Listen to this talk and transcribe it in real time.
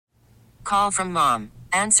Call from mom.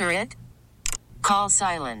 Answer it. Call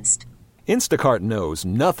silenced. Instacart knows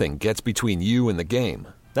nothing gets between you and the game.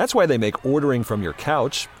 That's why they make ordering from your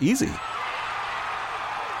couch easy.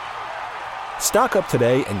 Stock up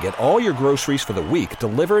today and get all your groceries for the week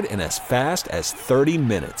delivered in as fast as 30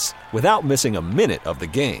 minutes without missing a minute of the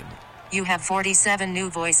game. You have 47 new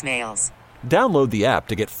voicemails. Download the app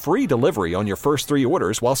to get free delivery on your first 3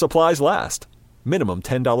 orders while supplies last. Minimum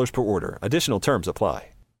 $10 per order. Additional terms apply.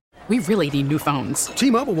 We really need new phones.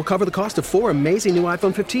 T-Mobile will cover the cost of 4 amazing new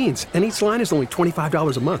iPhone 15s, and each line is only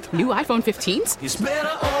 $25 a month. New iPhone 15s? It's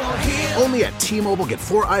better over here. Only at T-Mobile, get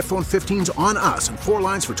 4 iPhone 15s on us and 4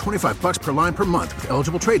 lines for $25 per line per month with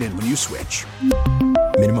eligible trade-in when you switch.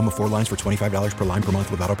 Minimum of 4 lines for $25 per line per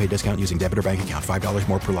month with autopay discount using debit or bank account. $5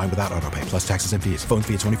 more per line without autopay, plus taxes and fees. Phone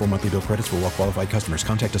fee at 24 monthly bill credits for well-qualified customers.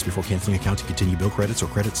 Contact us before canceling account to continue bill credits or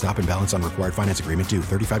credit stop and balance on required finance agreement due.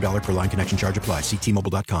 $35 per line connection charge applies. See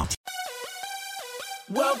T-Mobile.com.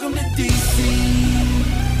 Welcome to DC.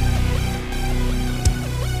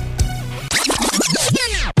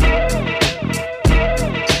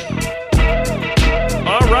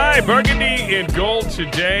 All right, Burgundy in gold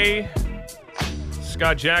today.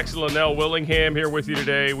 Scott Jackson, Linnell Willingham here with you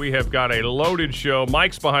today. We have got a loaded show.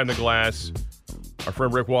 Mike's behind the glass. Our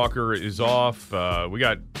friend Rick Walker is off. We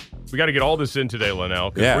got to get all this in today, Linnell,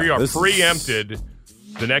 because we are preempted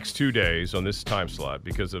the next 2 days on this time slot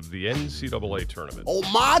because of the NCAA tournament. Oh,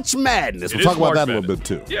 March Madness. We'll talk about that a little bit,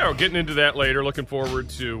 too. Yeah, we're getting into that later. Looking forward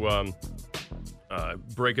to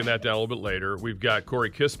breaking that down a little bit later. We've got Corey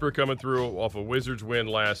Kispert coming through off a Wizards win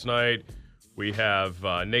last night. We have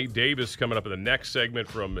Nate Davis coming up in the next segment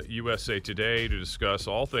from USA Today to discuss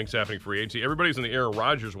all things happening free agency. Everybody's on the Aaron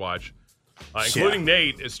Rodgers watch, including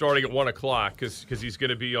Nate, is starting at 1 o'clock because he's going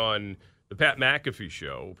to be on the Pat McAfee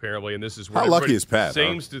show, apparently, and this is where lucky is Pat,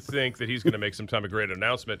 seems to think that he's going to make some time a great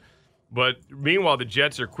announcement. But meanwhile, the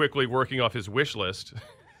Jets are quickly working off his wish list.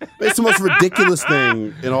 It's the most ridiculous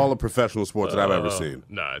thing in all of professional sports that I've ever seen.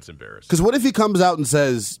 Nah, it's embarrassing. Because what if he comes out and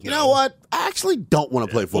says, you know what, I actually don't want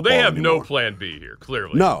to play football Well, they have anymore. no plan B here,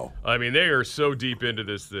 clearly. No. I mean, they are so deep into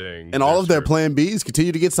this thing. And all of their plan Bs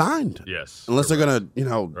continue to get signed. Yes. Unless they're going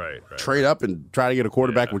to, trade up and try to get a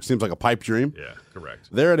quarterback, which seems like a pipe dream. Yeah, correct.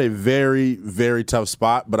 They're in a very, very tough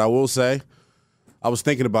spot. But I will say, I was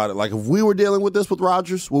thinking about it. Like, if we were dealing with this with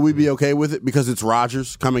Rodgers, would we be okay with it? Because it's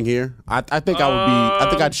Rodgers coming here. I think I would be. I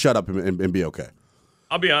think I'd shut up and be okay.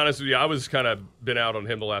 I'll be honest with you. I was kind of been out on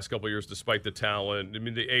him the last couple of years, despite the talent. I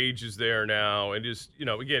mean, the age is there now, and just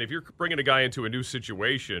again, if you're bringing a guy into a new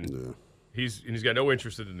situation, he's got no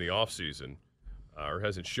interest in the offseason, or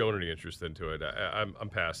hasn't shown any interest into it. I'm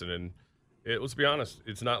passing. And let's be honest,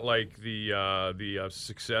 it's not like the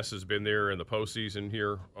success has been there in the postseason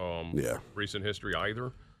here. Recent history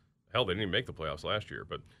either. Hell, they didn't even make the playoffs last year.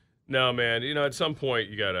 But no, man, at some point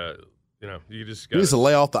you gotta, you just gotta. He needs to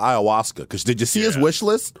lay off the ayahuasca. Because did you see his wish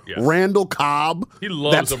list? Yeah. Randall Cobb. He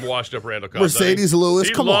loves some washed up Randall Cobb. Mercedes Lewis.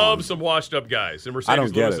 He Come on. loves some washed up guys. And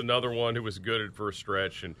Mercedes Lewis, another one who was good for a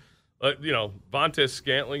stretch, and. Vontez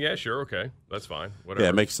Scantling, yeah, sure, okay. That's fine. Whatever. Yeah,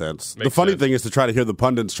 it makes sense. The funny thing is to try to hear the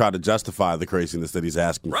pundits try to justify the craziness that he's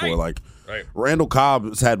asking for. Like, Randall Cobb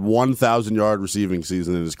has had 1,000-yard receiving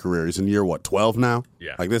season in his career. He's in year, 12 now?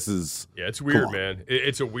 Yeah. Like, this is... Yeah, it's weird, man.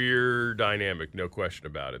 It's a weird dynamic, no question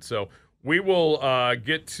about it. So we will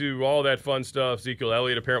get to all that fun stuff. Ezekiel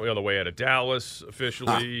Elliott apparently on the way out of Dallas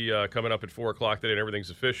officially, coming up at 4 o'clock today, and everything's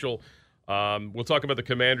official. We'll talk about the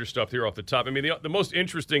Commander stuff here off the top. I mean, the most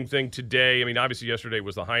interesting thing today, obviously yesterday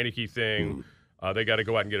was the Heineke thing. They got to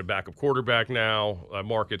go out and get a backup quarterback now.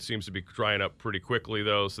 Market seems to be drying up pretty quickly,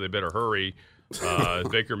 though, so they better hurry.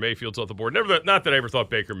 Baker Mayfield's off the board. Not that I ever thought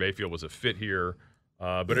Baker Mayfield was a fit here.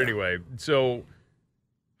 But anyway, so,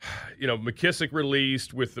 McKissic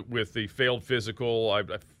released with the failed physical. I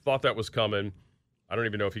thought that was coming. I don't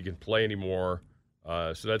even know if he can play anymore.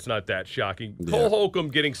 So that's not that shocking. Yeah. Cole Holcomb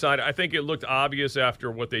getting signed. I think it looked obvious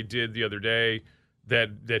after what they did the other day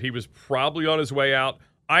that he was probably on his way out.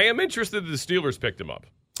 I am interested that the Steelers picked him up.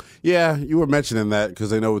 Yeah, you were mentioning that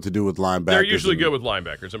because they know what to do with linebackers. They're usually good with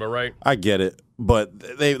linebackers. Am I right? I get it. But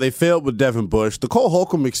they failed with Devin Bush. The Cole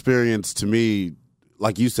Holcomb experience, to me,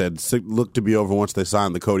 like you said, looked to be over once they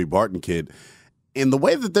signed the Cody Barton kid. In the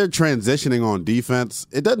way that they're transitioning on defense,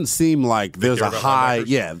 it doesn't seem like there's a high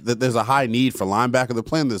need for linebacker. They're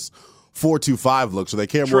playing this 4-2-5 look, so they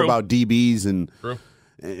care more about DBs and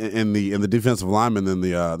the defensive linemen than the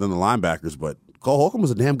linebackers. But Cole Holcomb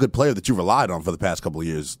was a damn good player that you relied on for the past couple of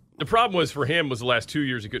years. The problem was for him was the last 2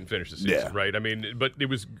 years he couldn't finish the season, right? I mean, but it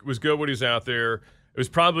was good when he was out there. It was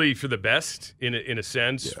probably for the best in a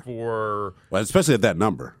sense for especially at that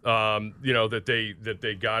number. That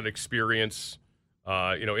they got experience.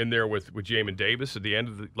 In there with Jamin Davis at the end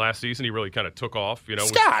of the last season, he really kind of took off.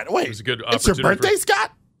 Scott, wait, it was a good it's your birthday,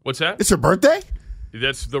 Scott? What's that? It's your birthday?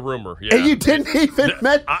 That's the rumor. Yeah, and you didn't even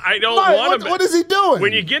mention. I don't want to. What is he doing?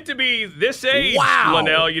 When you get to be this age, wow.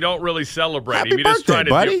 Linnell, you don't really celebrate Happy him. You birthday, just try to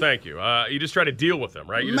buddy. thank you. You just try to deal with him,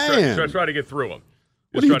 right? You Man. just try to get through him.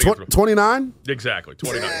 What are you, 29? Exactly,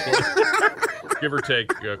 29. Give or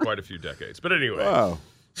take quite a few decades. But anyway, wow.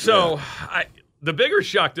 So the bigger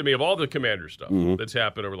shock to me of all the Commander stuff that's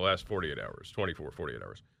happened over the last 48 hours,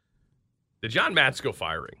 the John Matsko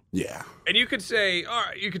firing. Yeah. And you could say, all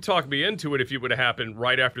right, you could talk me into it if it would have happened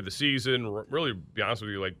right after the season, really, to be honest with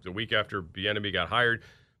you, like the week after Bieniemy got hired.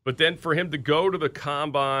 But then for him to go to the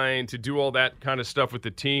combine, to do all that kind of stuff with the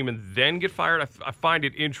team and then get fired, I find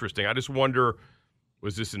it interesting. I just wonder,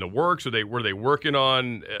 was this in the works? Were they working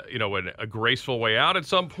on a graceful way out at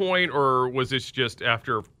some point, or was this just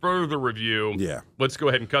after further review? Yeah, let's go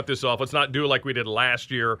ahead and cut this off. Let's not do it like we did last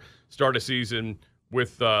year, start a season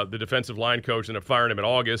with the defensive line coach and then firing him in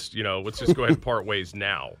August. Let's just go ahead and part ways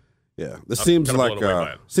now. Yeah, this seems like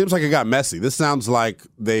it got messy. This sounds like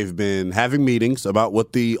they've been having meetings about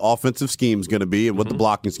what the offensive scheme is going to be and what the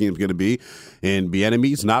blocking scheme is going to be, and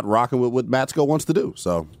Bieniemy's not rocking with what Matsko wants to do.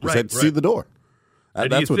 So just had to see the door.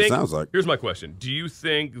 That's what it sounds like. Here's my question: do you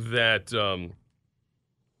think that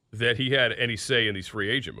that he had any say in these free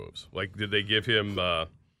agent moves? Like, did they give him?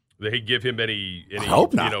 Did he give him any I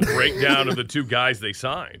hope not. breakdown of the two guys they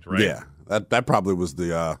signed? Right? Yeah, that probably was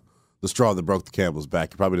the straw that broke the camel's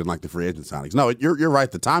back. He probably didn't like the free agent signings. No, you're right.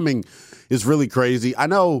 The timing is really crazy. I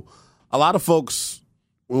know a lot of folks,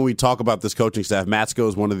 when we talk about this coaching staff, Matsko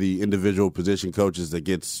is one of the individual position coaches that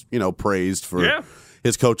gets praised for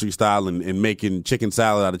his coaching style and making chicken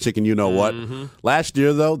salad out of chicken what. Last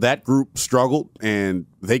year, though, that group struggled, and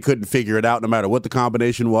they couldn't figure it out no matter what the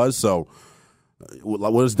combination was. So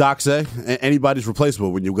what does Doc say? Anybody's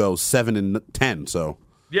replaceable when you go 7-10. So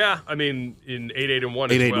yeah, I mean in 8-8-1,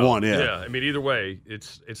 8-8-1, yeah. I mean either way,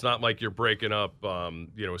 it's not like you're breaking up a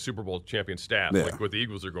Super Bowl champion staff like what the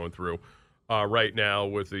Eagles are going through right now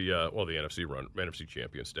with the NFC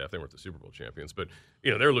champion staff. They weren't the Super Bowl champions, but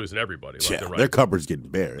they're losing everybody. Yeah, their cupboard's getting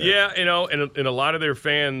bare. Yeah, and a lot of their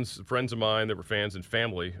fans, friends of mine that were fans and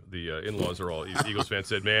family, the in-laws are all Eagles fans,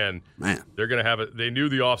 said, man, they're going to have it. They knew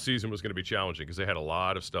the offseason was going to be challenging because they had a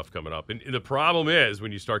lot of stuff coming up. And the problem is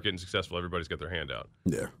when you start getting successful, everybody's got their hand out.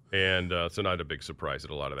 Yeah. And so not a big surprise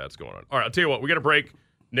that a lot of that's going on. All right, I'll tell you what, we got a break.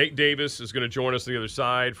 Nate Davis is going to join us on the other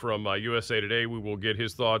side from USA Today. We will get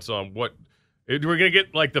his thoughts on what – we're going to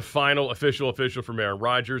get like the final official from Aaron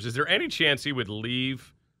Rodgers. Is there any chance he would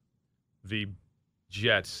leave the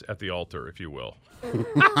Jets at the altar, if you will?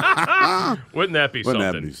 Wouldn't that be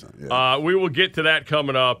something? Yeah. We will get to that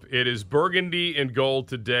coming up. It is Burgundy and Gold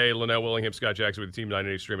today. Linnell Willingham, Scott Jackson with the Team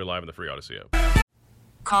 980 streaming live on the free Odyssey app.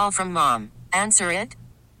 Call from mom. Answer it.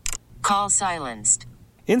 Call silenced.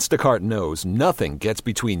 Instacart knows nothing gets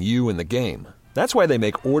between you and the game. That's why they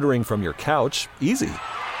make ordering from your couch easy.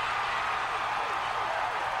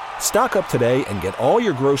 Stock up today and get all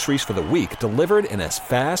your groceries for the week delivered in as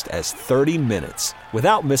fast as 30 minutes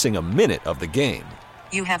without missing a minute of the game.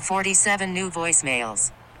 You have 47 new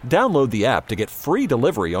voicemails. Download the app to get free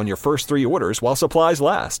delivery on your first 3 orders while supplies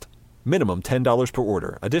last. Minimum $10 per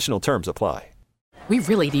order. Additional terms apply. We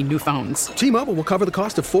really need new phones. T-Mobile will cover the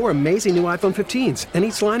cost of 4 amazing new iPhone 15s, and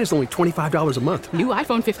each line is only $25 a month. New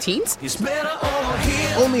iPhone 15s? It's better over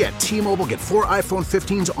here. Only at T-Mobile, get 4 iPhone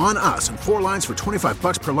 15s on us and 4 lines for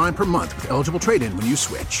 $25 per line per month with eligible trade-in when you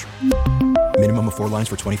switch. Minimum of 4 lines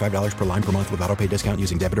for $25 per line per month with autopay discount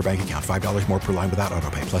using debit or bank account. $5 more per line without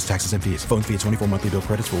autopay, plus taxes and fees. Phone fee at 24 monthly bill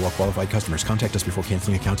credits for well-qualified customers. Contact us before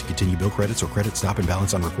canceling account to continue bill credits or credit stop and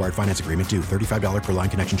balance on required finance agreement due. $35 per line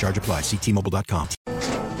connection charge applies. See T-Mobile.com.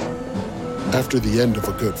 After the end of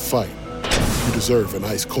a good fight, you deserve an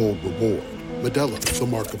ice-cold reward. Modelo is the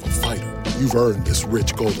mark of a fighter. You've earned this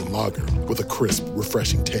rich golden lager with a crisp,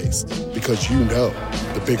 refreshing taste. Because you know,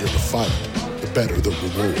 the bigger the fight, the better the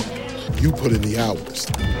reward. You put in the hours,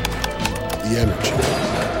 the energy,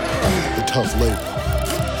 the tough labor.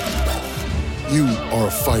 You are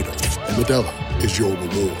a fighter, and Modelo is your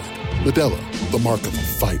reward. Modelo, the mark of a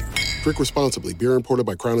fighter. Drink responsibly. Beer imported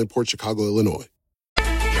by Crown Imports, Chicago, Illinois.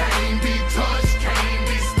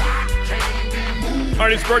 All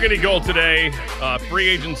right, it's Burgundy Gold today. Free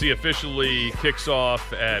agency officially kicks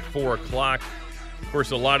off at 4 o'clock. Of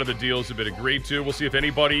course, a lot of the deals have been agreed to. We'll see if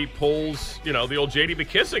anybody pulls, the old JD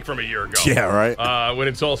McKissic from a year ago. Yeah, right. When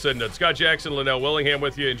it's all said and done. Scott Jackson, Linnell Willingham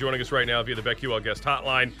with you, and joining us right now via the BetQL guest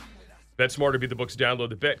hotline. Bet Smarter, beat the books. Download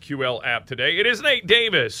the BetQL app today. It is Nate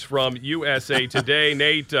Davis from USA Today.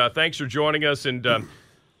 Nate, thanks for joining us. And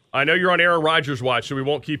I know you're on Aaron Rodgers watch, so we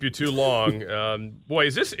won't keep you too long. Boy,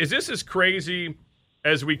 is this as crazy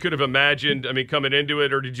as we could have imagined, I mean, coming into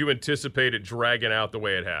it, or did you anticipate it dragging out the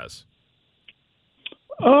way it has?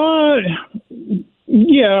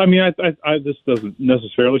 Yeah, I mean, I this doesn't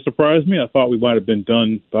necessarily surprise me. I thought we might have been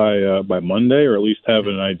done by Monday, or at least have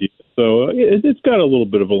an idea. So it's got a little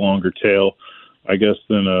bit of a longer tail, I guess,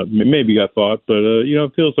 than maybe I thought. But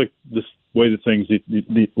it feels like this way that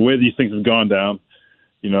the way these things have gone down.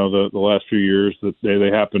 The last few years that they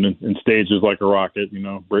happen in stages like a rocket.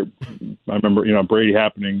 I remember Brady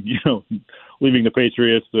happening. Leaving the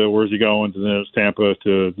Patriots, where's he going? And then it's Tampa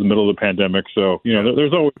to the middle of the pandemic. So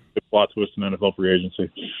there's always a plot twist in NFL free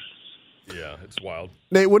agency. Yeah, it's wild.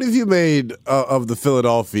 Nate, what have you made of the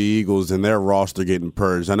Philadelphia Eagles and their roster getting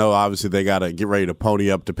purged? I know obviously they got to get ready to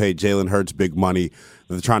pony up to pay Jalen Hurts big money.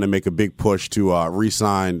 They're trying to make a big push to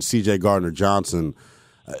re-sign C.J. Gardner-Johnson.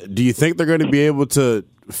 Do you think they're going to be able to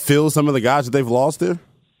fill some of the guys that they've lost there?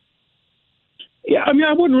 Yeah, I mean,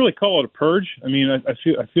 I wouldn't really call it a purge. I mean,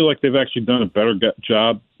 I feel like they've actually done a better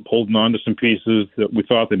job holding on to some pieces that we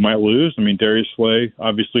thought they might lose. I mean, Darius Slay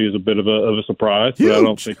obviously is a bit of a surprise. But I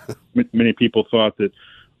don't think many people thought that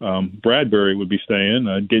Bradbury would be staying.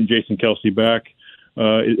 Getting Jason Kelce back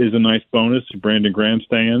is a nice bonus. Brandon Graham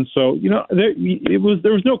staying. So there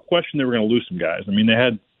was no question they were going to lose some guys. I mean, they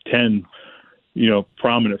had 10.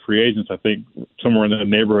 Prominent free agents, I think, somewhere in that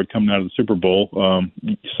neighborhood coming out of the Super Bowl.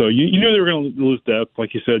 So you knew they were going to lose depth.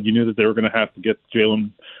 Like you said, you knew that they were going to have to get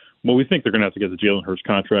Jalen. Well, we think they're going to have to get the Jalen Hurts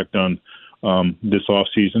contract done this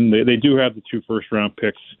offseason. They do have the 2 first-round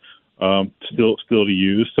picks still to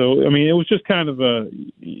use. So, I mean, it was just kind of they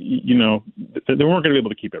weren't going to be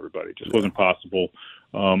able to keep everybody. It just wasn't possible.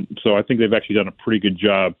 So I think they've actually done a pretty good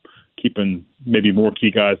job keeping maybe more key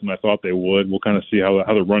guys than I thought they would. We'll kind of see how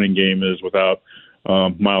the running game is without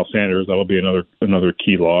Miles Sanders. That'll be another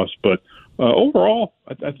key loss. But overall,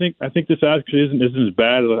 I think this actually isn't as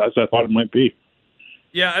bad as I thought it might be.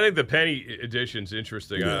 Yeah, I think the Penny addition's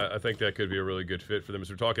interesting. Yeah. I think that could be a really good fit for them.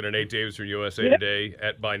 So we're talking to Nate Davis from USA Today,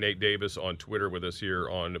 @by Nate Davis on Twitter, with us here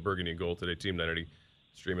on Burgundy and Gold today, Team 980,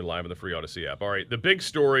 streaming live on the free Odyssey app. All right, the big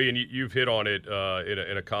story, and you've hit on it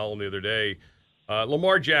in a column the other day,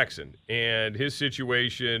 Lamar Jackson and his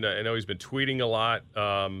situation. I know he's been tweeting a lot.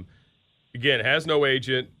 Again, has no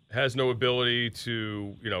agent, has no ability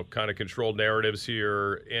to, kind of control narratives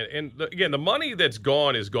here. And again, the money that's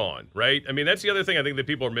gone is gone, right? I mean, that's the other thing I think that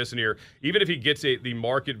people are missing here. Even if he gets the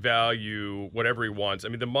market value, whatever he wants, I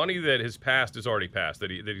mean, the money that has passed is already passed,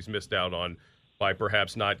 that he's missed out on by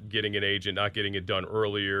perhaps not getting an agent, not getting it done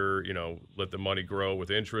earlier, let the money grow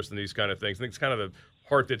with interest and these kind of things. I think it's kind of the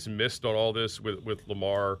part that's missed on all this with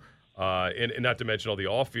Lamar, and not to mention all the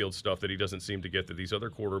off-field stuff that he doesn't seem to get that these other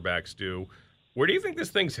quarterbacks do. Where do you think this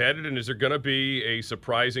thing's headed, and is there going to be a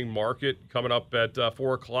surprising market coming up at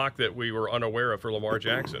 4 o'clock that we were unaware of for Lamar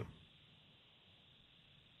Jackson?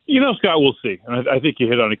 Scott, we'll see. And I think you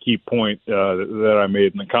hit on a key point that I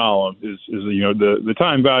made in the column is the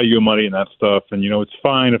time value of money and that stuff. And, it's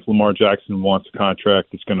fine if Lamar Jackson wants a contract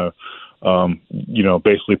that's going to,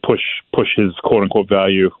 basically push his quote-unquote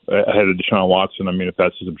value ahead of Deshaun Watson. I mean, if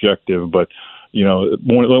that's his objective. But,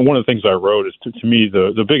 one of the things I wrote is, to me,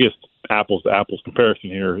 the biggest apples-to-apples comparison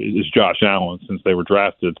here is Josh Allen, since they were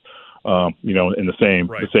drafted, in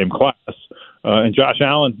the same class. And Josh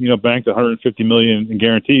Allen, banked $150 million in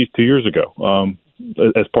guarantees 2 years ago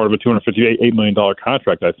as part of a $258 million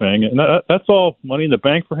contract, I think. And that's all money in the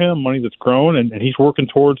bank for him, money that's grown, and he's working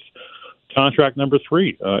towards contract number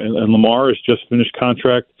 3. And Lamar has just finished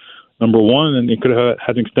contract number 1, and he could have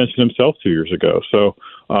had an extension himself 2 years ago. So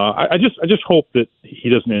I just hope that he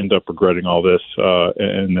doesn't end up regretting all this,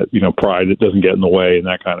 and that pride doesn't get in the way and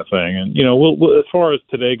that kind of thing. And we'll, as far as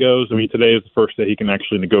today goes, I mean, today is the first day he can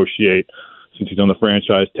actually negotiate since he's on the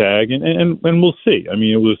franchise tag, and we'll see. I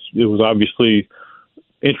mean, it was obviously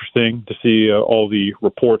interesting to see all the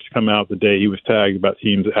reports come out the day he was tagged about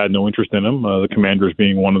teams that had no interest in him, the Commanders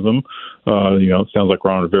being one of them. It sounds like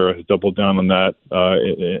Ron Rivera has doubled down on that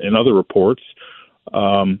in other reports.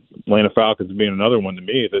 Atlanta Falcons being another one to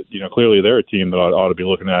me that, clearly they're a team that ought to be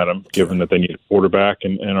looking at him, given that they need a quarterback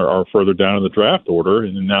and are further down in the draft order.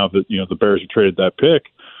 And now that, the Bears have traded that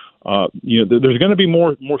pick, there's going to be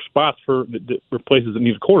more spots for places that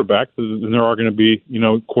need a quarterback than there are going to be,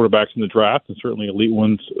 quarterbacks in the draft, and certainly elite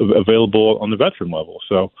ones available on the veteran level.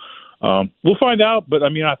 So we'll find out. But I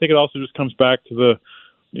mean, I think it also just comes back to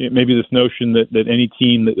maybe this notion that any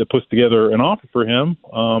team that puts together an offer for him,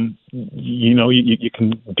 you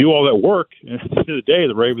can do all that work, and at the end of the day,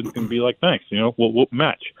 the Ravens can be like, thanks, we'll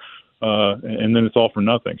match, and then it's all for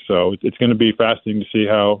nothing. So it's going to be fascinating to see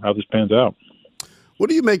how this pans out. What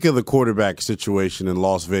do you make of the quarterback situation in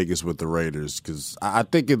Las Vegas with the Raiders? Because I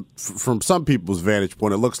think from some people's vantage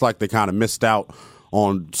point, it looks like they kind of missed out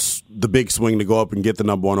on the big swing to go up and get the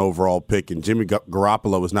number 1 overall pick, and Jimmy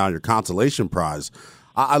Garoppolo is now your consolation prize.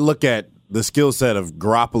 I look at the skill set of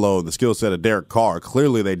Garoppolo and the skill set of Derek Carr.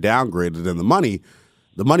 Clearly they downgraded, and the money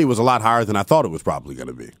was a lot higher than I thought it was probably going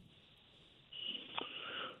to be.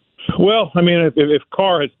 Well, I mean, if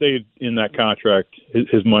Carr had stayed in that contract,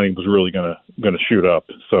 his money was really going to shoot up.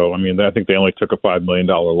 So, I mean, I think they only took a $5 million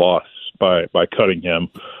loss by cutting him,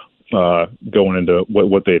 going into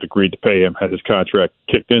what they'd agreed to pay him had his contract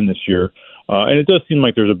kicked in this year. And it does seem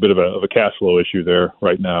like there's a bit of a cash flow issue there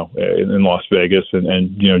right now in Las Vegas.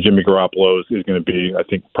 And Jimmy Garoppolo is going to be, I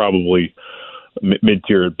think, probably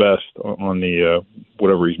mid-tier at best on the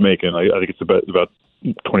whatever he's making. I think it's about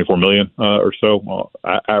 $24 million or so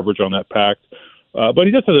average on that pact. But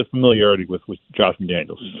he does have a familiarity with Josh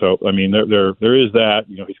McDaniels. So, I mean, there is that.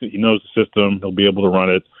 He knows the system. He'll be able to run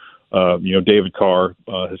it. David Carr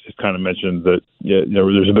has kind of mentioned that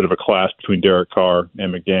there's a bit of a clash between Derek Carr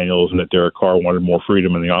and McDaniels, and that Derek Carr wanted more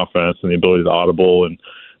freedom in the offense and the ability to audible. And,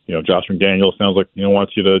 Josh McDaniels sounds like,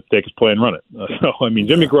 wants you to take his play and run it. So, I mean,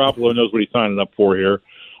 Jimmy Garoppolo knows what he's signing up for here.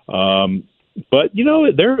 But,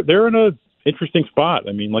 they're in a interesting spot.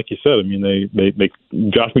 I mean, like you said, they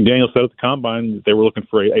Josh McDaniels said at the combine that they were looking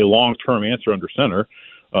for a long-term answer under center.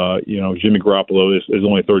 Jimmy Garoppolo is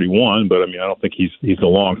only 31, but I don't think he's the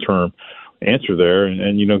long-term answer there.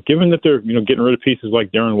 And given that they're getting rid of pieces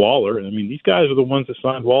like Darren Waller, these guys are the ones that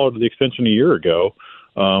signed Waller to the extension a year ago.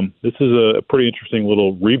 This is a pretty interesting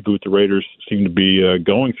little reboot the Raiders seem to be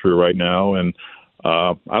going through right now. And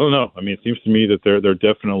I don't know. It seems to me that they're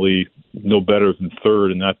definitely no better than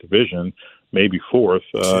third in that division, maybe fourth.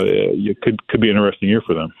 It could be an interesting year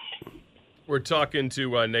for them. We're talking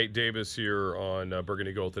to Nate Davis here on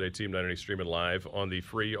Burgundy Gold Today, Team 980 streaming live on the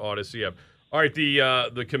free Odyssey app. All right,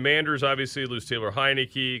 the Commanders obviously lose Taylor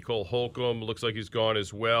Heineke. Cole Holcomb looks like he's gone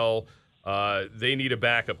as well. They need a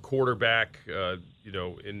backup quarterback.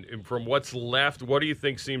 And from what's left, what do you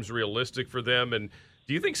think seems realistic for them? And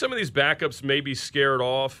do you think some of these backups may be scared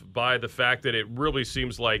off by the fact that it really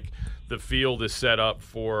seems like the field is set up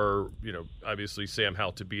for, obviously Sam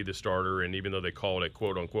Howell to be the starter, and even though they call it a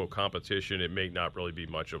quote-unquote competition, it may not really be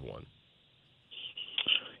much of one?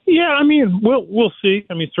 Yeah, we'll see.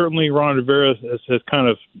 Certainly Ron Rivera has kind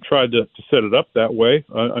of tried to set it up that way.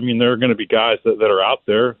 There are going to be guys that are out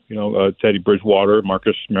there, Teddy Bridgewater,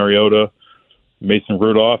 Marcus Mariota, Mason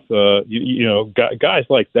Rudolph, guys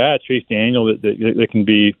like that, Chase Daniel, that can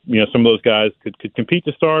be, some of those guys could compete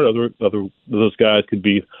to start. Other of those guys could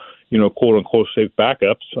be, quote unquote safe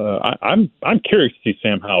backups. I'm curious to see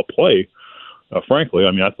Sam Howell play. Frankly,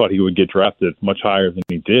 I thought he would get drafted much higher than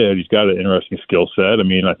he did. He's got an interesting skill set.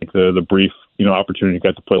 I think the brief, opportunity he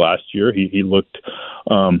got to play last year, he looked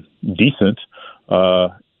decent.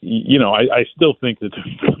 I still think that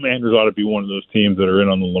the Commanders ought to be one of those teams that are in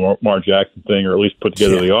on the Lamar Jackson thing, or at least put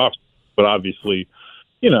together the off. But obviously,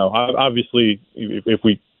 if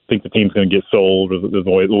we think the team's going to get sold, or the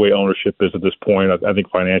way ownership is at this point, I think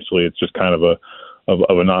financially it's just kind of a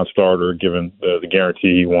non-starter, given the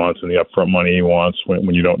guarantee he wants and the upfront money he wants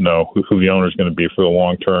when you don't know who the owner is going to be for the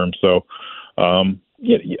long term. So,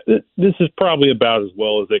 this is probably about as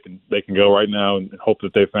well as they can go right now, and hope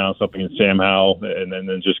that they found something in Sam Howell, and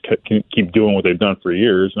then just keep doing what they've done for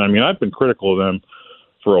years. And I've been critical of them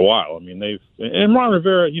for a while. And Ron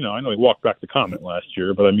Rivera, I know he walked back the comment last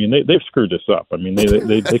year, but they've screwed this up.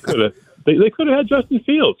 They could have had Justin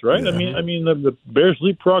Fields, right? Yeah. The Bears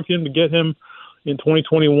leapfrogged him to get him in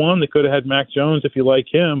 2021. They could have had Mac Jones if you like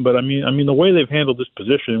him, but the way they've handled this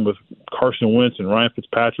position with Carson Wentz and Ryan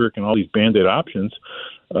Fitzpatrick and all these Band-Aid options,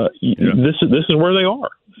 this is where they are.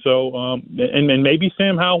 So, and maybe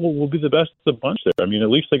Sam Howell will be the best of the bunch there. At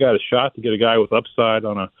least they got a shot to get a guy with upside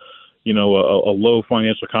on a low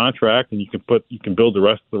financial contract, and you can build the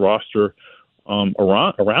rest of the roster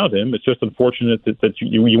around him. It's just unfortunate that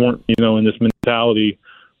you weren't in this mentality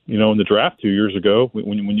in the draft 2 years ago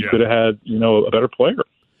when you could have had a better player.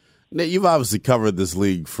 Nate, you've obviously covered this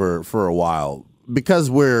league for a while. Because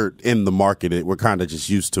we're in the market, we're kind of just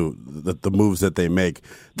used to the moves that they make.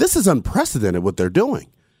 This is unprecedented what they're doing.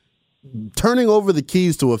 Turning over the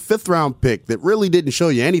keys to a fifth-round pick that really didn't show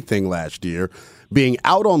you anything last year, being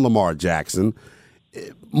out on Lamar Jackson.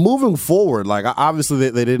 Moving forward, obviously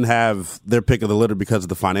they didn't have their pick of the litter because of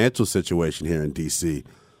the financial situation here in D.C.,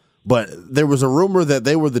 But there was a rumor that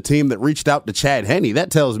they were the team that reached out to Chad Henne.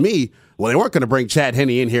 That tells me, well, they weren't going to bring Chad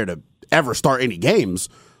Henne in here to ever start any games.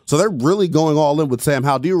 So they're really going all in with Sam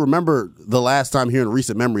Howell. Do you remember the last time here in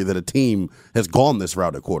recent memory that a team has gone this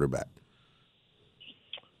route at quarterback?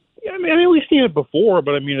 Yeah, I mean, we've seen it before,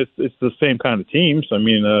 but I mean, it's the same kind of teams. I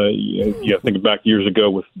mean, you think back years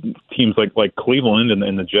ago with teams like Cleveland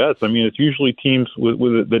and the Jets. I mean, it's usually teams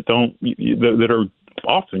that are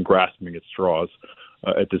often grasping at straws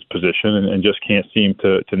at this position and just can't seem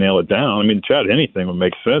to nail it down. I mean, Chad, anything would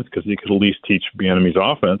make sense because he could at least teach Bieniemy's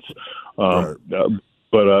offense. Right.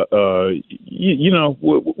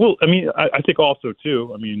 I mean, I think also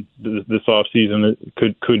too. I mean, this offseason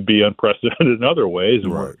could be unprecedented in other ways,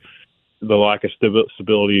 where the lack of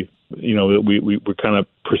stability, that we kind of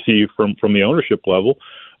perceive from the ownership level,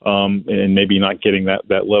 and maybe not getting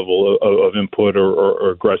that level of input or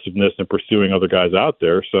aggressiveness in pursuing other guys out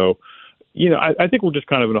there. So, I think we're just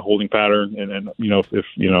kind of in a holding pattern, and I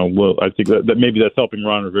think that maybe that's helping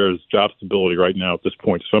Ron Rivera's job stability right now at this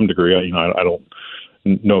point to some degree. I don't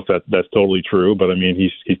know if that's totally true, but I mean,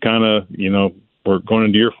 he's kind of, we're going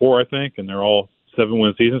into year 4, I think, and they're all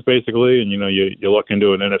 7-win seasons basically, and you luck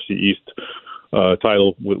into an NFC East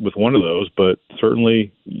title with one of those, but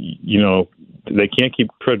certainly, they can't keep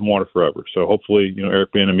treading water forever. So hopefully,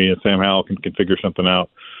 Eric Bieniemy and Sam Howell can figure something out.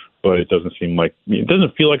 But it doesn't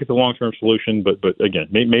feel like it's a long-term solution. But again,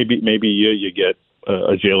 maybe you get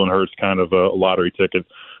a Jalen Hurts kind of a lottery ticket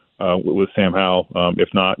with Sam Howell.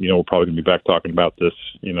 If not, we're probably going to be back talking about this,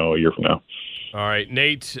 a year from now. All right,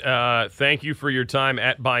 Nate, thank you for your time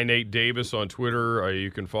at by Nate Davis on Twitter.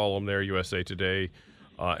 You can follow him there, USA Today,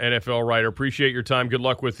 NFL writer. Appreciate your time. Good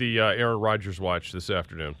luck with the Aaron Rodgers watch this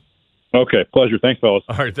afternoon. Okay, pleasure. Thanks, fellas.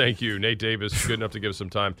 All right, thank you. Nate Davis, good enough to give us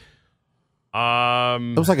some time.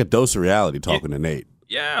 It was like a dose of reality talking to Nate.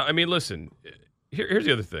 Yeah, I mean, listen, here's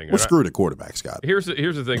the other thing. We're screwed at quarterback, Scott. Here's the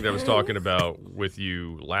thing that I was talking about with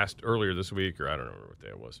you earlier this week, or I don't know what day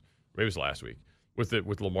it was. Maybe it was last week with the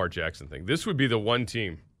Lamar Jackson thing. This would be the one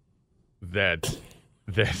team that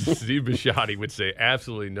Steve Bisciotti would say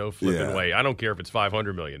absolutely no flipping way. I don't care if it's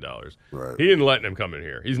 $500 million. Right. He didn't let him come in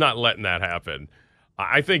here. He's not letting that happen.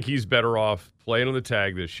 I think he's better off playing on the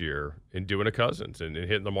tag this year and doing a Cousins and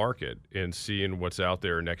hitting the market and seeing what's out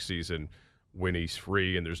there next season when he's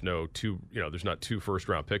free and there's not 2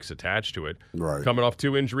 first-round picks attached to it. Right. Coming off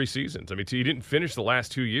 2 injury seasons. I mean, he didn't finish the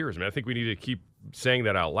last 2 years. I mean, I think we need to keep saying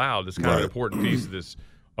that out loud. It's kind of an important piece of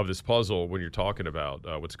this puzzle when you're talking about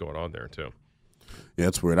what's going on there too. Yeah,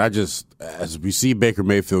 it's weird. As we see Baker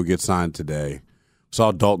Mayfield get signed today,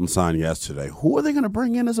 saw Dalton sign yesterday. Who are they going to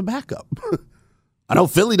bring in as a backup? I know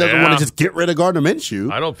Philly doesn't want to just get rid of Gardner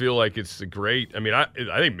Minshew. I don't feel like it's a great. I mean, I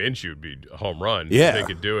think Minshew would be a home run. Yeah, if they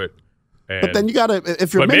could do it. But then you got to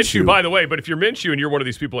if you're Minshew. By the way, but if you're Minshew and you're one of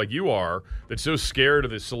these people like you are that's so scared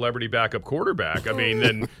of this celebrity backup quarterback, I mean,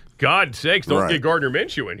 then God's sakes, don't get Gardner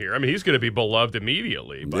Minshew in here. I mean, he's going to be beloved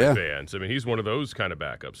immediately by fans. I mean, he's one of those kind of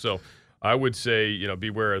backups. So I would say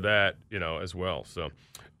beware of that as well. So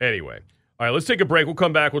anyway. All right, let's take a break. We'll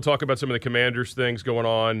come back. We'll talk about some of the Commanders things going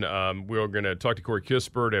on. We're going to talk to Corey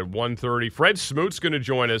Kispert at 1:30. Fred Smoot's going to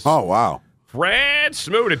join us. Oh, wow. Fred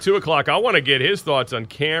Smoot at 2 o'clock. I want to get his thoughts on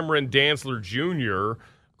Cameron Dantzler Jr.,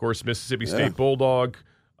 of course, Mississippi State Bulldog.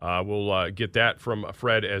 We'll get that from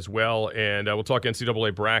Fred as well. And we'll talk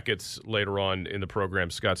NCAA brackets later on in the program.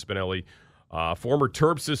 Scott Spinelli, former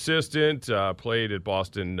Terps assistant, played at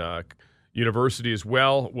Boston University as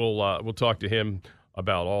well. We'll talk to him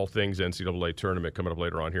about all things NCAA tournament coming up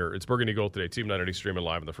later on here. It's Burgundy Gold today. Team 980 streaming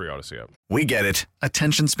live on the free Odyssey app. We get it.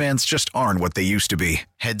 Attention spans just aren't what they used to be.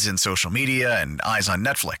 Heads in social media and eyes on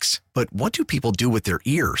Netflix. But what do people do with their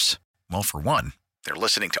ears? Well, for one, they're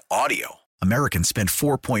listening to audio. Americans spend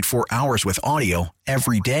 4.4 hours with audio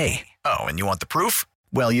every day. Oh, and you want the proof?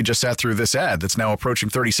 Well, you just sat through this ad that's now approaching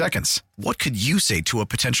 30 seconds. What could you say to a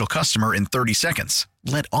potential customer in 30 seconds?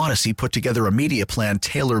 Let Odyssey put together a media plan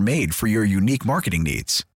tailor-made for your unique marketing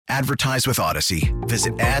needs. Advertise with Odyssey.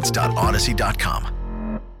 Visit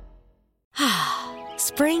ads.odyssey.com.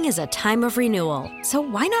 Spring is a time of renewal, so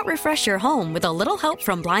why not refresh your home with a little help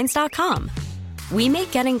from Blinds.com? We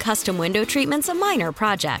make getting custom window treatments a minor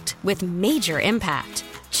project with major impact.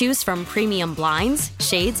 Choose from premium blinds,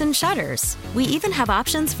 shades, and shutters. We even have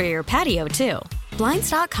options for your patio, too.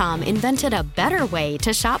 Blinds.com invented a better way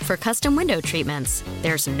to shop for custom window treatments.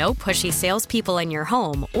 There's no pushy salespeople in your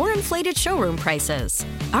home or inflated showroom prices.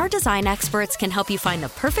 Our design experts can help you find the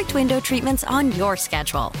perfect window treatments on your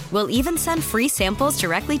schedule. We'll even send free samples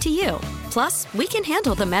directly to you. Plus, we can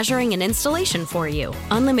handle the measuring and installation for you.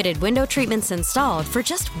 Unlimited window treatments installed for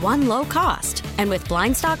just one low cost. And with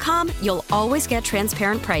Blinds.com, you'll always get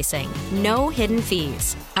transparent pricing. No hidden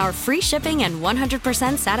fees. Our free shipping and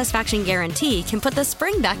 100% satisfaction guarantee can put the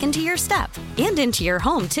spring back into your step and into your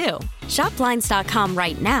home, too. Shop Blinds.com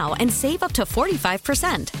right now and save up to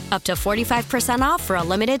 45%. Up to 45% off for a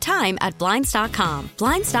limited time at Blinds.com.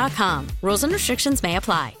 Blinds.com. Rules and restrictions may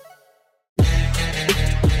apply.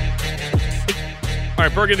 All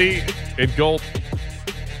right, Burgundy and gold.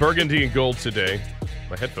 Burgundy and gold today.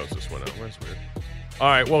 My headphones just went out. That's weird. All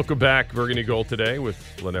right, welcome back. Burgundy Gold today with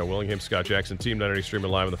Linnell Willingham, Scott Jackson, Team 980 streaming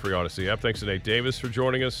live on the free Odyssey app. Thanks to Nate Davis for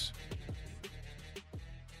joining us.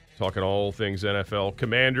 Talking all things NFL.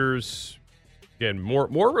 Commanders, again, more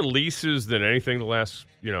releases than anything the last,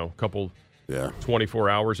 couple 24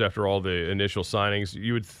 hours after all the initial signings.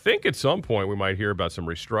 You would think at some point we might hear about some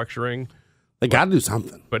restructuring. They got to do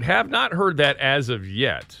something. But have not heard that as of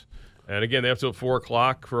yet. And again, they have till 4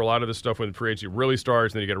 o'clock for a lot of this stuff when free agency really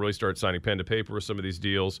starts, and then you got to really start signing pen to paper with some of these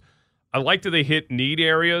deals. I like that they hit need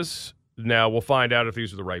areas. Now we'll find out if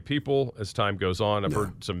these are the right people as time goes on. I've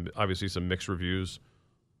heard some mixed reviews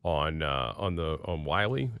on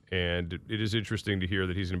Wiley, and it is interesting to hear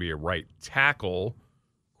that he's going to be a right tackle,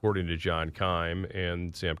 according to John Keim,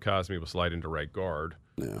 and Sam Cosmi will slide into right guard.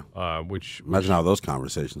 Yeah. Which imagine how those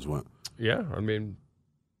conversations went. Yeah, I mean,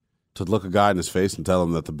 to look a guy in his face and tell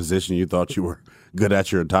him that the position you thought you were good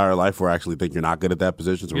at your entire life, we actually think you're not good at that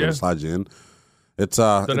position, so we're going to slide you in. It's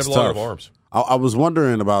doesn't it's have a lot tough. of arms. I was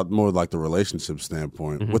wondering about more like the relationship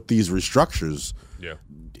standpoint with these restructures. Yeah.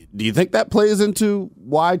 Do you think that plays into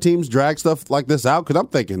why teams drag stuff like this out? Because I'm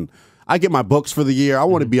thinking, I get my books for the year. I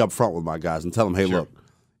want to be upfront with my guys and tell them, hey, look,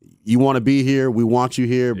 you want to be here, we want you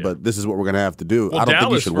here, but this is what we're going to have to do. Well, I don't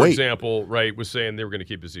think you should for wait. example, was saying they were going to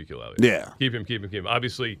keep Ezekiel Elliott. Yeah. Keep him.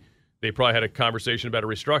 Obviously, they probably had a conversation about a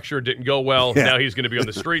restructure. Didn't go well. Yeah. Now he's going to be on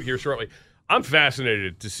the street here shortly. I'm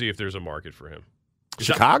fascinated to see if there's a market for him.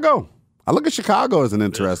 Chicago? I look at Chicago as an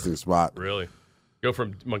interesting spot. Really? Go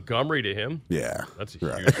from Montgomery to him? Yeah. That's a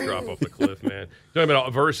huge drop off the cliff, man. Talking about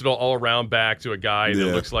a versatile all-around back to a guy that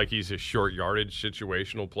looks like he's a short yardage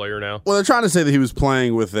situational player now. Well, they're trying to say that he was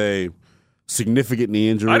playing with a significant knee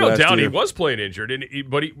injury. I don't doubt year. he was playing injured,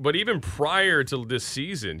 but even prior to this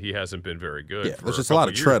season, he hasn't been very good. Yeah, there's just a lot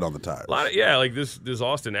of tread on the tires. Like this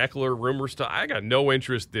Austin Eckler rumor stuff. I got no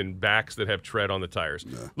interest in backs that have tread on the tires.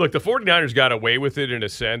 No. Look, the 49ers got away with it in a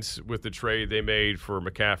sense with the trade they made for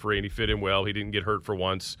McCaffrey, and he fit in well. He didn't get hurt for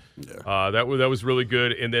once. Yeah. That was really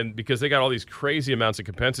good. And then because they got all these crazy amounts of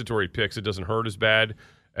compensatory picks, it doesn't hurt as bad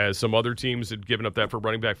as some other teams had given up that for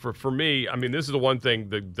running back. For me, I mean, this is the one thing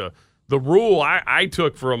the rule I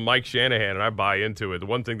took from Mike Shanahan, and I buy into it, the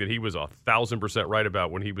one thing that he was 1,000% right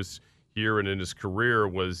about when he was here and in his career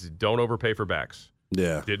was don't overpay for backs.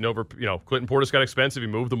 Yeah. Clinton Portis got expensive. He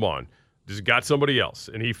moved them on. Just got somebody else.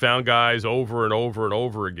 And he found guys over and over and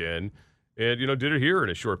over again and, did it here in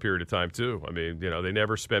a short period of time, too. I mean, they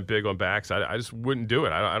never spent big on backs. I just wouldn't do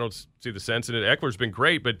it. I don't see the sense in it. Eckler's been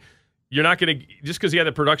great, but you're not going to – just because he had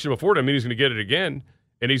the production before, doesn't mean he's going to get it again.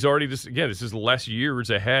 And he's already this is less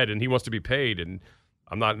years ahead, and he wants to be paid. And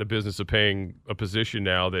I'm not in the business of paying a position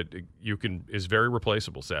now that is very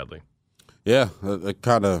replaceable, sadly. Yeah, it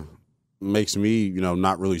kind of makes me,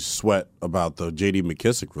 not really sweat about the JD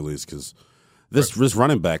McKissic release because this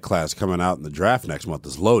running back class coming out in the draft next month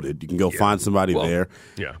is loaded. You can go find somebody there.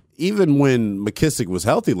 Yeah. Even when McKissic was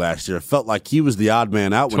healthy last year, it felt like he was the odd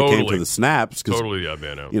man out when it came to the snaps. Totally the odd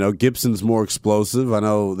man out. Gibson's more explosive. I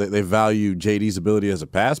know they value JD's ability as a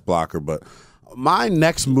pass blocker, but my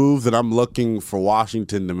next move that I'm looking for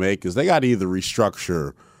Washington to make is they got to either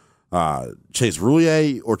restructure Chase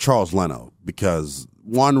Roullier or Charles Leno because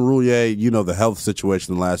one, Roullier, the health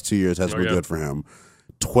situation in the last 2 years hasn't been good for him.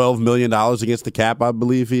 $12 million against the cap, I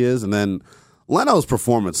believe he is, and then Leno's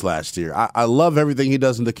performance last year. I love everything he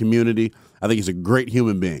does in the community. I think he's a great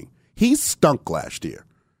human being. He stunk last year.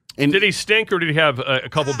 And did he stink, or did he have a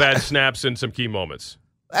couple bad snaps and some key moments?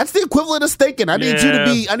 That's the equivalent of stinking. I need you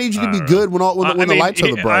to be good when the lights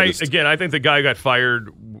are the brightest. I think the guy who got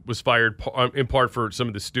fired was fired in part for some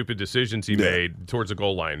of the stupid decisions he made towards the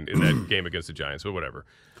goal line in that game against the Giants, or whatever.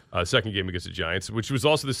 Second game against the Giants, which was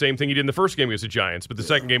also the same thing he did in the first game against the Giants, but the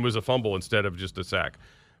second game was a fumble instead of just a sack.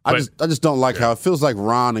 But, I just don't like how it feels like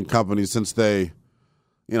Ron and company, since they,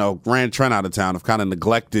 ran Trent out of town, have kind of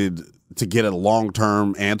neglected to get a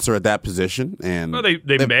long-term answer at that position. And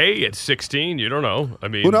they may at 16. You don't know. I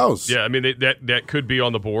mean, who knows? Yeah, I mean that could be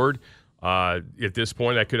on the board at this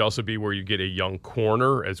point. That could also be where you get a young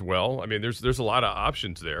corner as well. I mean, there's a lot of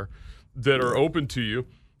options there that are open to you.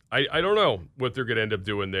 I don't know what they're going to end up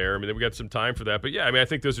doing there. I mean, we got some time for that. But, yeah, I mean, I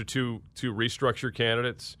think those are two restructure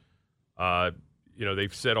candidates.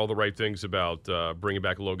 They've said all the right things about bringing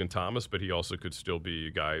back Logan Thomas, but he also could still be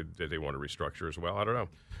a guy that they want to restructure as well. I don't know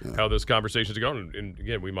how those conversations are going. And,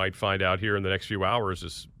 again, we might find out here in the next few hours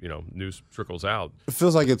as, news trickles out. It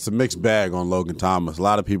feels like it's a mixed bag on Logan Thomas. A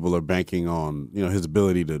lot of people are banking on, his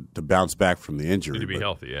ability to bounce back from the injury. To be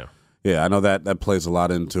healthy, yeah. Yeah, I know that plays a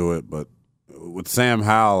lot into it, but with Sam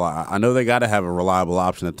Howell, I know they got to have a reliable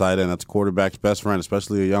option at tight end. That's a quarterback's best friend,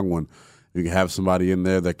 especially a young one. You can have somebody in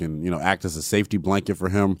there that can, act as a safety blanket for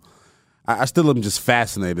him. I still am just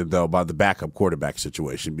fascinated, though, by the backup quarterback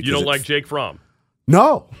situation. You don't like Jake Fromm?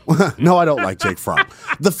 No. No, I don't like Jake Fromm.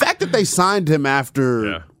 The fact that they signed him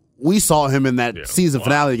after we saw him in that season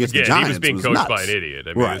finale against the Giants he was being coached nuts. by an idiot.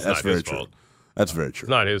 I mean, right, it's that's not his very fault. true. That's very true. It's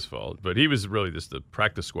not his fault, but he was really just the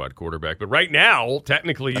practice squad quarterback. But right now,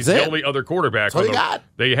 technically, he's That's the it. only other quarterback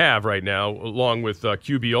they have right now, along with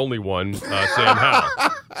QB only one, Sam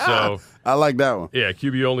Howell. So I like that one. Yeah,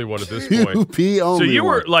 QB only one at this point. QB only. So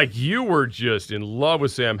one. you were just in love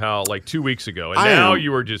with Sam Howell like 2 weeks ago, and now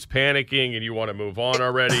you are just panicking and you want to move on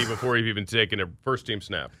already before you've even taken a first team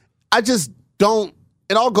snap. I just don't.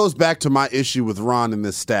 It all goes back to my issue with Ron and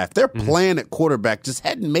this staff. Their plan at quarterback just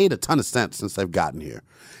hadn't made a ton of sense since they've gotten here.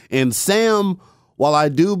 And Sam, while I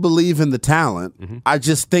do believe in the talent, I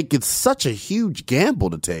just think it's such a huge gamble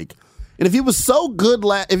to take. And if he was so good,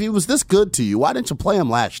 if he was this good to you, why didn't you play him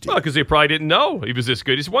last year? Well, because they probably didn't know he was this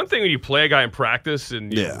good. It's one thing when you play a guy in practice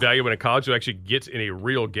and you evaluate in college who actually gets in a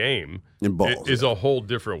real game. In balls, is a whole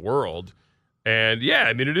different world. And,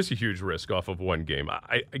 I mean, it is a huge risk off of one game.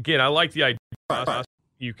 I like the idea.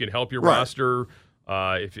 You can help your roster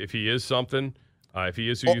if he is something, if he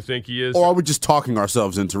is who you think he is. Or are we just talking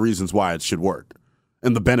ourselves into reasons why it should work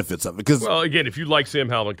and the benefits of it? Well, again, if you like Sam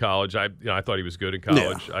Howell in college, I thought he was good in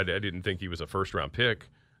college. Yeah. I didn't think he was a first-round pick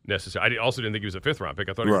necessarily. I also didn't think he was a fifth-round pick.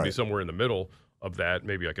 I thought he would be somewhere in the middle of that,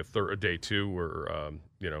 maybe like a day two or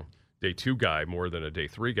day two guy more than a day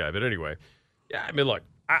three guy. But anyway, I mean, look.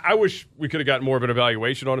 I wish we could have gotten more of an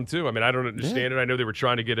evaluation on him, too. I mean, I don't understand it. I know they were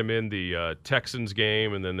trying to get him in the Texans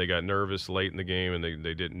game, and then they got nervous late in the game, and